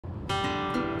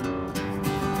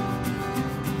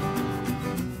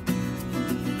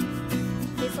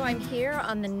So I'm here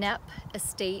on the Knepp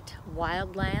Estate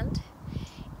wildland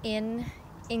in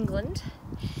England,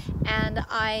 and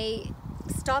I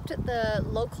stopped at the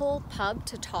local pub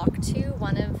to talk to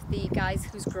one of the guys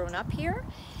who's grown up here,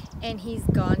 and he's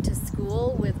gone to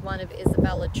school with one of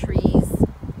Isabella Tree's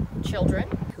children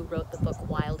who wrote the book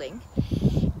Wilding.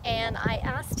 And I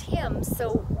asked him,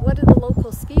 so what do the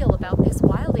locals feel about this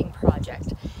wilding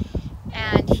project?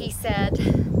 And he said,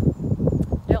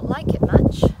 I don't like it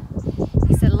much.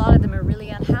 He said a lot of them are really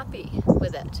unhappy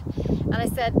with it. And I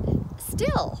said,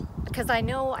 still, because I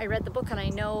know, I read the book and I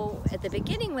know at the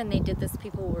beginning when they did this,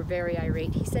 people were very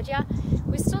irate. He said, yeah,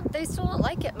 they still don't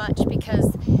like it much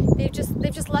because they've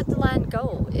just let the land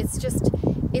go.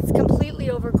 It's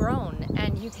completely overgrown,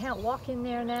 and you can't walk in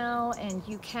there now, and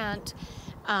you can't,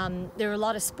 there are a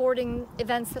lot of sporting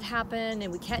events that happen,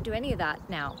 and we can't do any of that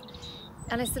now.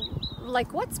 And I said,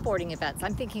 like what sporting events?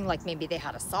 I'm thinking like maybe they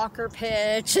had a soccer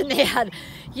pitch and they had,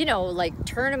 you know, like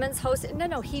tournaments hosted.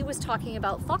 No, he was talking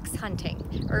about fox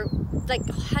hunting, or like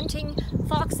hunting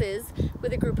foxes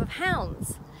with a group of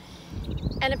hounds.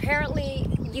 And apparently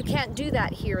you can't do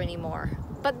that here anymore.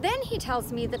 But then he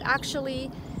tells me that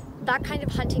actually that kind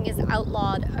of hunting is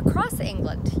outlawed across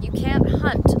England. You can't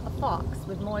hunt a fox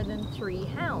with more than 3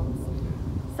 hounds.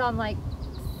 So I'm like,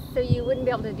 so you wouldn't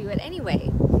be able to do it anyway.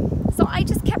 So I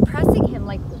just kept pressing him,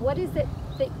 like, what is it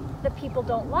that the people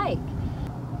don't like?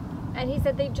 And he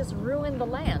said they've just ruined the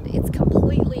land. It's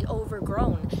completely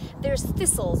overgrown. There's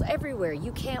thistles everywhere.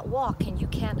 You can't walk and you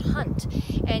can't hunt.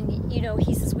 And, you know,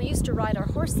 he says, we used to ride our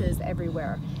horses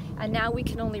everywhere, and now we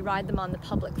can only ride them on the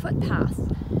public footpath.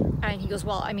 And he goes,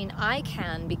 well, I mean, I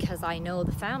can because I know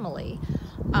the family.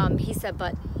 He said,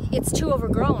 but it's too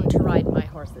overgrown to ride my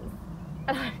horses.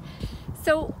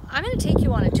 So I'm going to take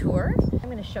you on a tour. I'm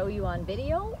going to show you on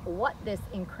video what this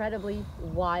incredibly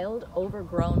wild,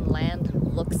 overgrown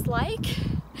land looks like.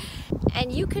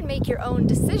 And you can make your own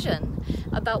decision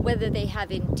about whether they have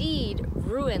indeed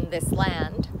ruined this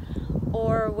land,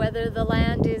 or whether the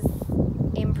land is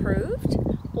improved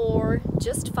or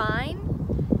just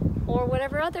fine, or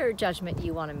whatever other judgment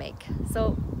you want to make.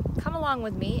 So come along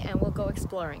with me and we'll go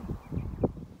exploring.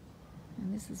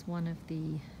 And this is one of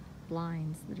the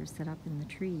blinds that are set up in the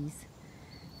trees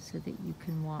so that you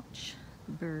can watch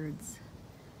the birds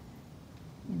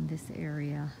in this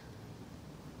area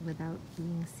without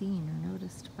being seen or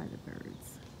noticed by the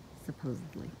birds,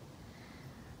 supposedly.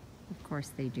 Of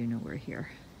course, they do know we're here.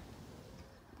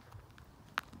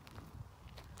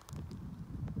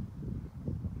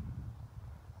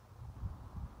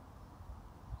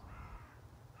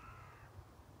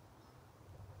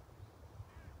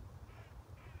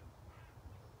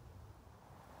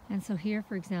 And so here,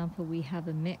 for example, we have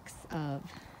a mix of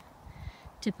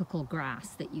typical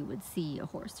grass that you would see a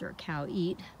horse or a cow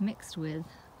eat, mixed with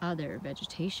other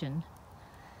vegetation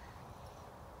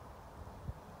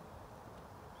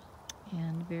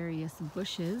and various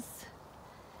bushes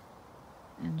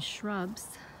and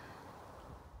shrubs.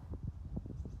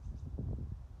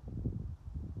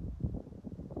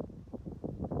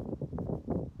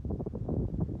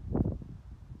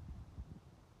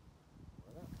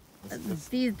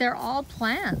 They're all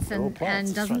plants, and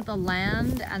doesn't the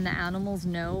land and the animals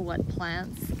know what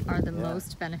plants are the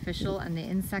most beneficial, and the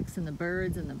insects and the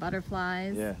birds and the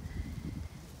butterflies? Yeah.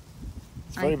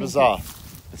 It's very bizarre.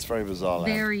 It's very bizarre.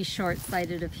 Very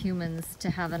short-sighted of humans to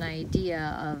have an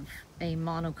idea of a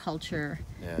monoculture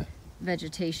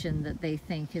vegetation that they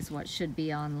think is what should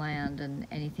be on land, and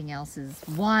anything else is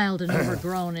wild and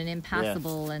overgrown and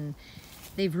impassable, and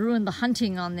they've ruined the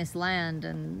hunting on this land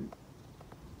and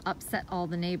upset all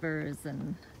the neighbors,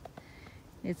 and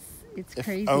it's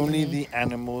crazy. If only the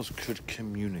animals could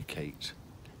communicate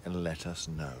and let us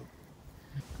know.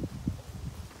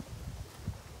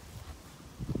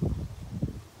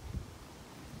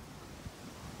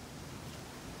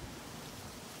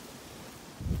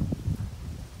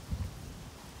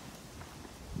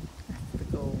 That's the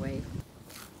go away.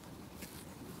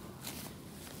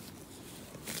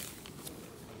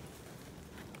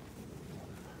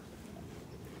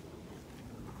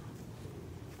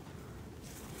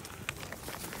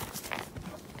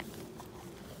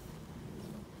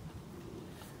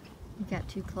 He got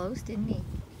too close, didn't he?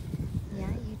 Yeah,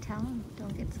 you tell him,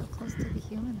 don't get so close to the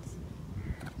humans.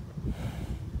 And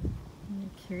you're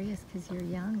curious because you're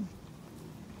young.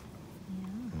 Yeah.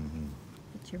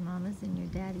 But your mama's and your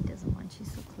daddy doesn't want you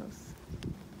so close.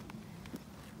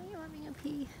 Are you having a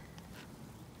pee?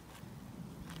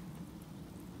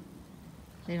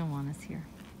 They don't want us here.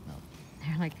 No.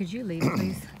 They're like, could you leave,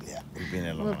 please? Yeah, we've been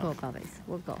here long enough. We'll go, Bubbies.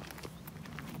 We'll go.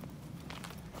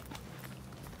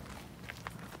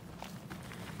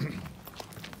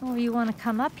 Oh, you want to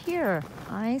come up here?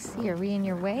 I see. Are we in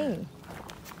your way?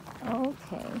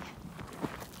 Okay.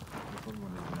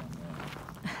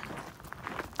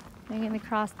 Are you going to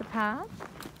cross the path?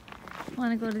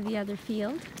 Want to go to the other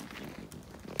field?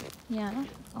 Yeah.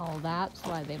 Oh, that's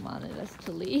why they wanted us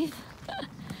to leave.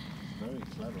 Very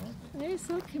clever, aren't they? They're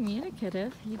so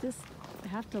communicative. You just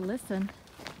have to listen.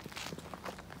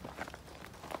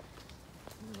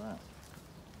 Look at that.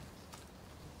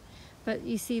 But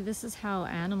you see, this is how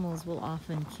animals will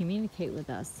often communicate with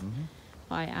us,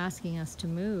 by asking us to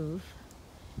move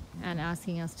and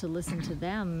asking us to listen to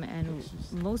them. And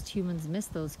most humans miss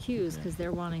those cues because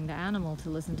they're wanting the animal to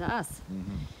listen to us.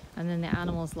 And then the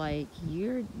animal's like,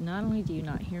 you're not only do you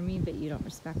not hear me, but you don't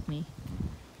respect me.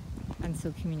 And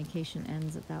so communication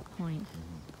ends at that point.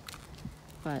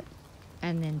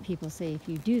 And then people say, if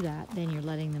you do that, then you're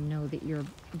letting them know that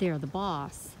they're the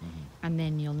boss, and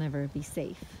then you'll never be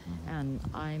safe. And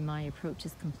my approach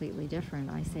is completely different.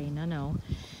 I say, no.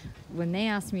 When they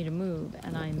ask me to move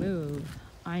and I move,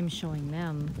 I'm showing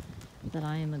them that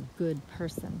I am a good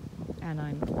person, and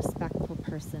I'm a respectful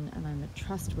person, and I'm a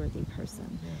trustworthy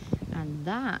person. And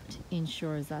that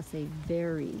ensures us a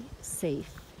very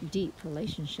safe, deep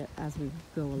relationship as we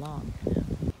go along.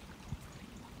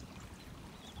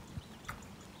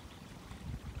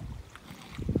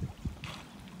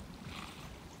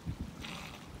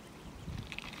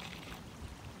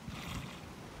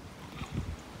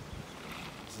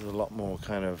 This is a lot more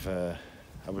kind of,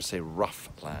 I would say, rough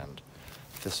land.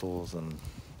 Thistles and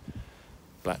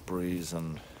blackberries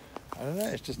and I don't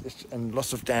know, and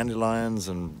lots of dandelions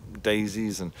and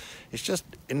daisies, and it's just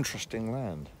interesting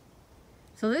land.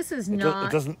 So this is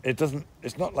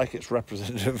it's not like it's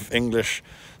representative English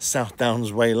South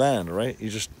Downs Way land, right?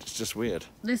 It's just weird.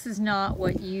 This is not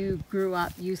what you grew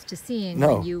up used to seeing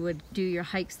when you would do your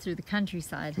hikes through the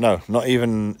countryside. No, not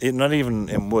even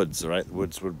in woods, right?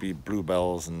 Woods would be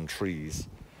bluebells and trees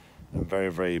and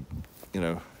very, very,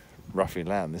 roughy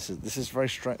land. This is very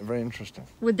interesting.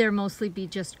 Would there mostly be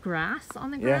just grass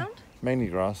on the ground? Yeah, mainly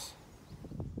grass.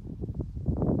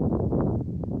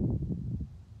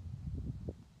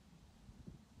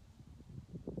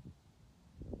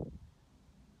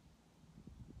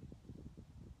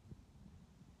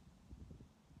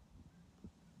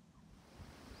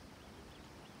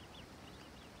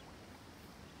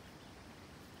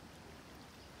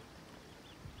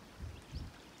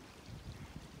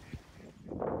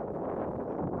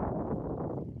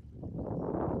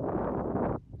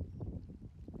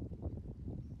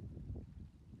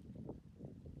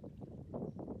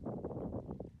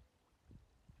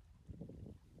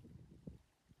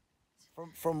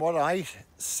 From what I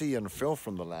see and feel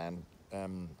from the land,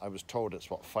 I was told it's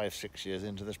 5-6 years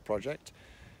into this project.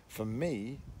 For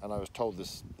me, and I was told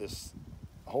this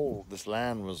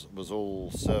land was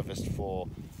all serviced for,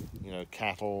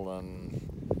 cattle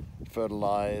and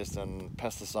fertilized and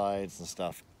pesticides and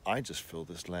stuff. I just feel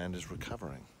this land is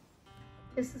recovering.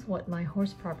 This is what my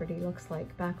horse property looks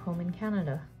like back home in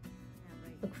Canada.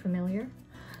 Look familiar?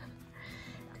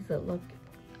 Does it look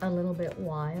a little bit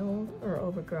wild or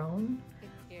overgrown?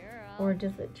 Or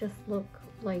does it just look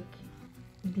like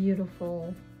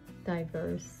beautiful,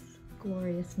 diverse,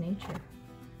 glorious nature?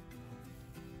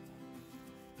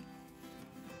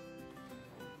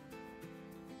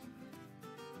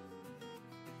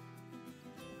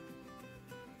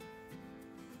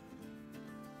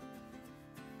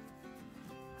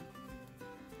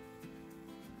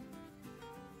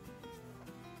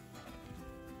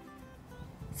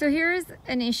 So here's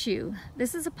an issue.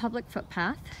 This is a public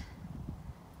footpath.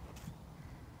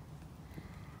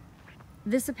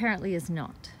 This apparently is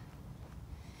not.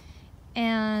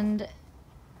 And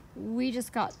we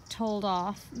just got told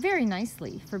off very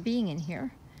nicely for being in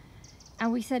here.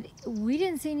 And we said, we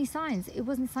didn't see any signs. It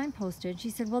wasn't signposted. She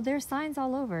said, well, there's signs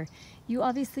all over. You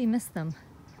obviously missed them.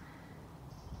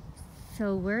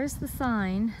 So where's the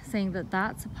sign saying that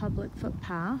that's a public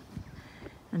footpath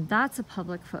and that's a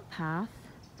public footpath,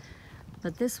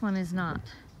 but this one is not?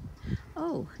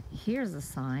 Oh, here's a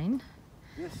sign.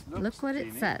 Look what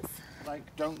it says.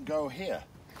 Like, don't go here.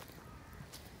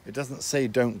 It doesn't say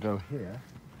don't go here.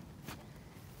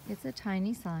 It's a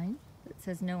tiny sign that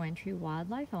says no entry,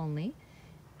 wildlife only,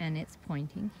 and it's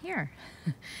pointing here.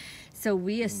 So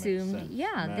we assumed,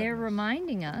 yeah, they're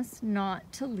reminding us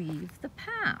not to leave the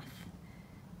path.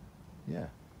 Yeah.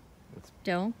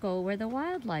 Don't go where the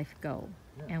wildlife go.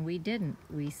 Yeah. And we didn't.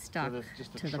 We stuck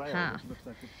to the path.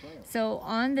 Like so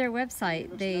on their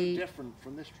website, they no different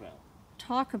from this trail.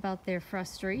 Talk about their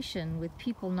frustration with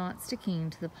people not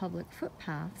sticking to the public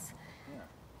footpaths.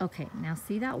 Yeah. Okay, now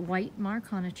see that white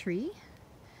mark on a tree?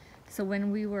 So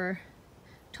when we were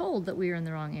told that we were in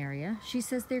the wrong area. She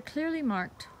says they're clearly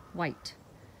marked white.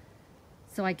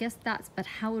 So I guess but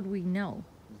how would we know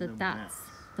that that's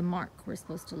the mark we're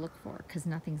supposed to look for? Because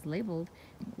nothing's labeled.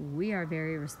 We are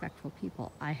very respectful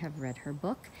people. I have read her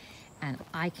book and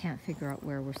I can't figure out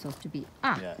where we're supposed to be.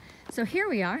 So here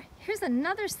we are. Here's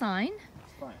another sign.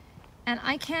 And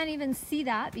I can't even see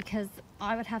that because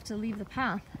I would have to leave the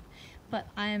path. But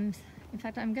in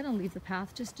fact, I'm gonna leave the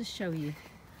path just to show you.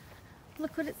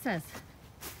 Look what it says.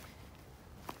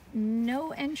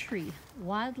 No entry,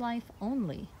 wildlife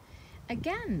only.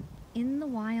 Again, in the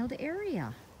wild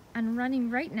area. And running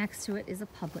right next to it is a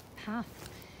public path.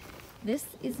 This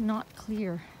is not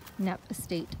clear, Knepp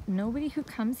Estate. Nobody who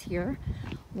comes here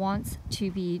wants to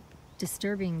be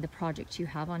disturbing the project you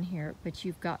have on here, but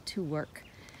you've got to work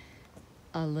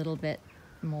a little bit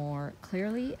more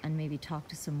clearly and maybe talk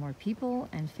to some more people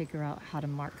and figure out how to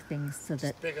mark things so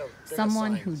that bigger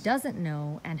someone who doesn't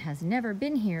know and has never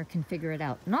been here can figure it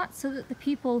out. Not so that the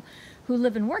people who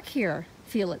live and work here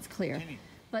feel it's clear.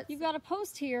 But you've got a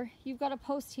post here, you've got a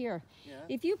post here. Yeah.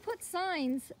 If you put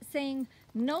signs saying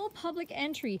no public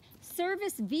entry,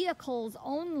 service vehicles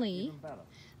only,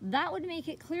 that would make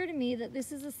it clear to me that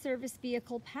this is a service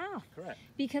vehicle path. Correct.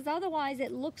 Because otherwise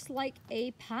it looks like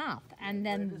a path, and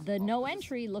then the no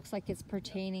entry looks like it's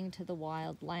pertaining to the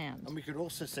wild land. And we could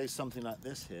also say something like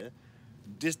this here: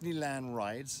 Disneyland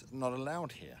rides not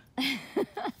allowed here.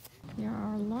 There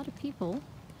are a lot of people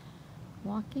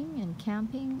walking and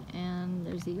camping, and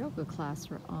there's a yoga class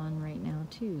on right now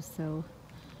too, so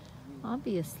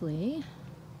obviously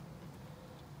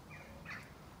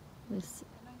this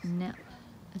Knepp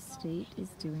Estate is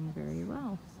doing very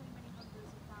well.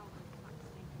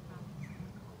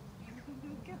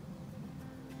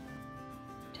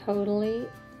 Totally,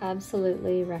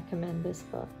 absolutely recommend this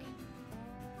book.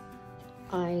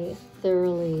 I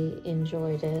thoroughly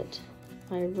enjoyed it.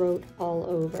 I wrote all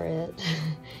over it.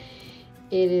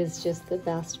 It is just the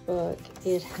best book.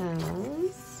 It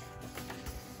has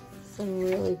some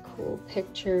really cool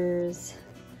pictures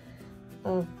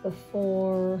of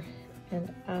before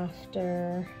and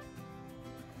after.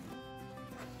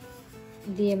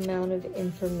 The amount of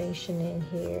information in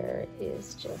here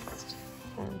is just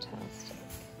fantastic.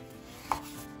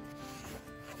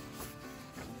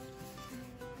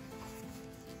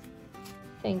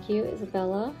 Thank you,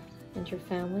 Isabella, and your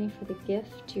family for the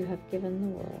gift you have given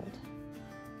the world.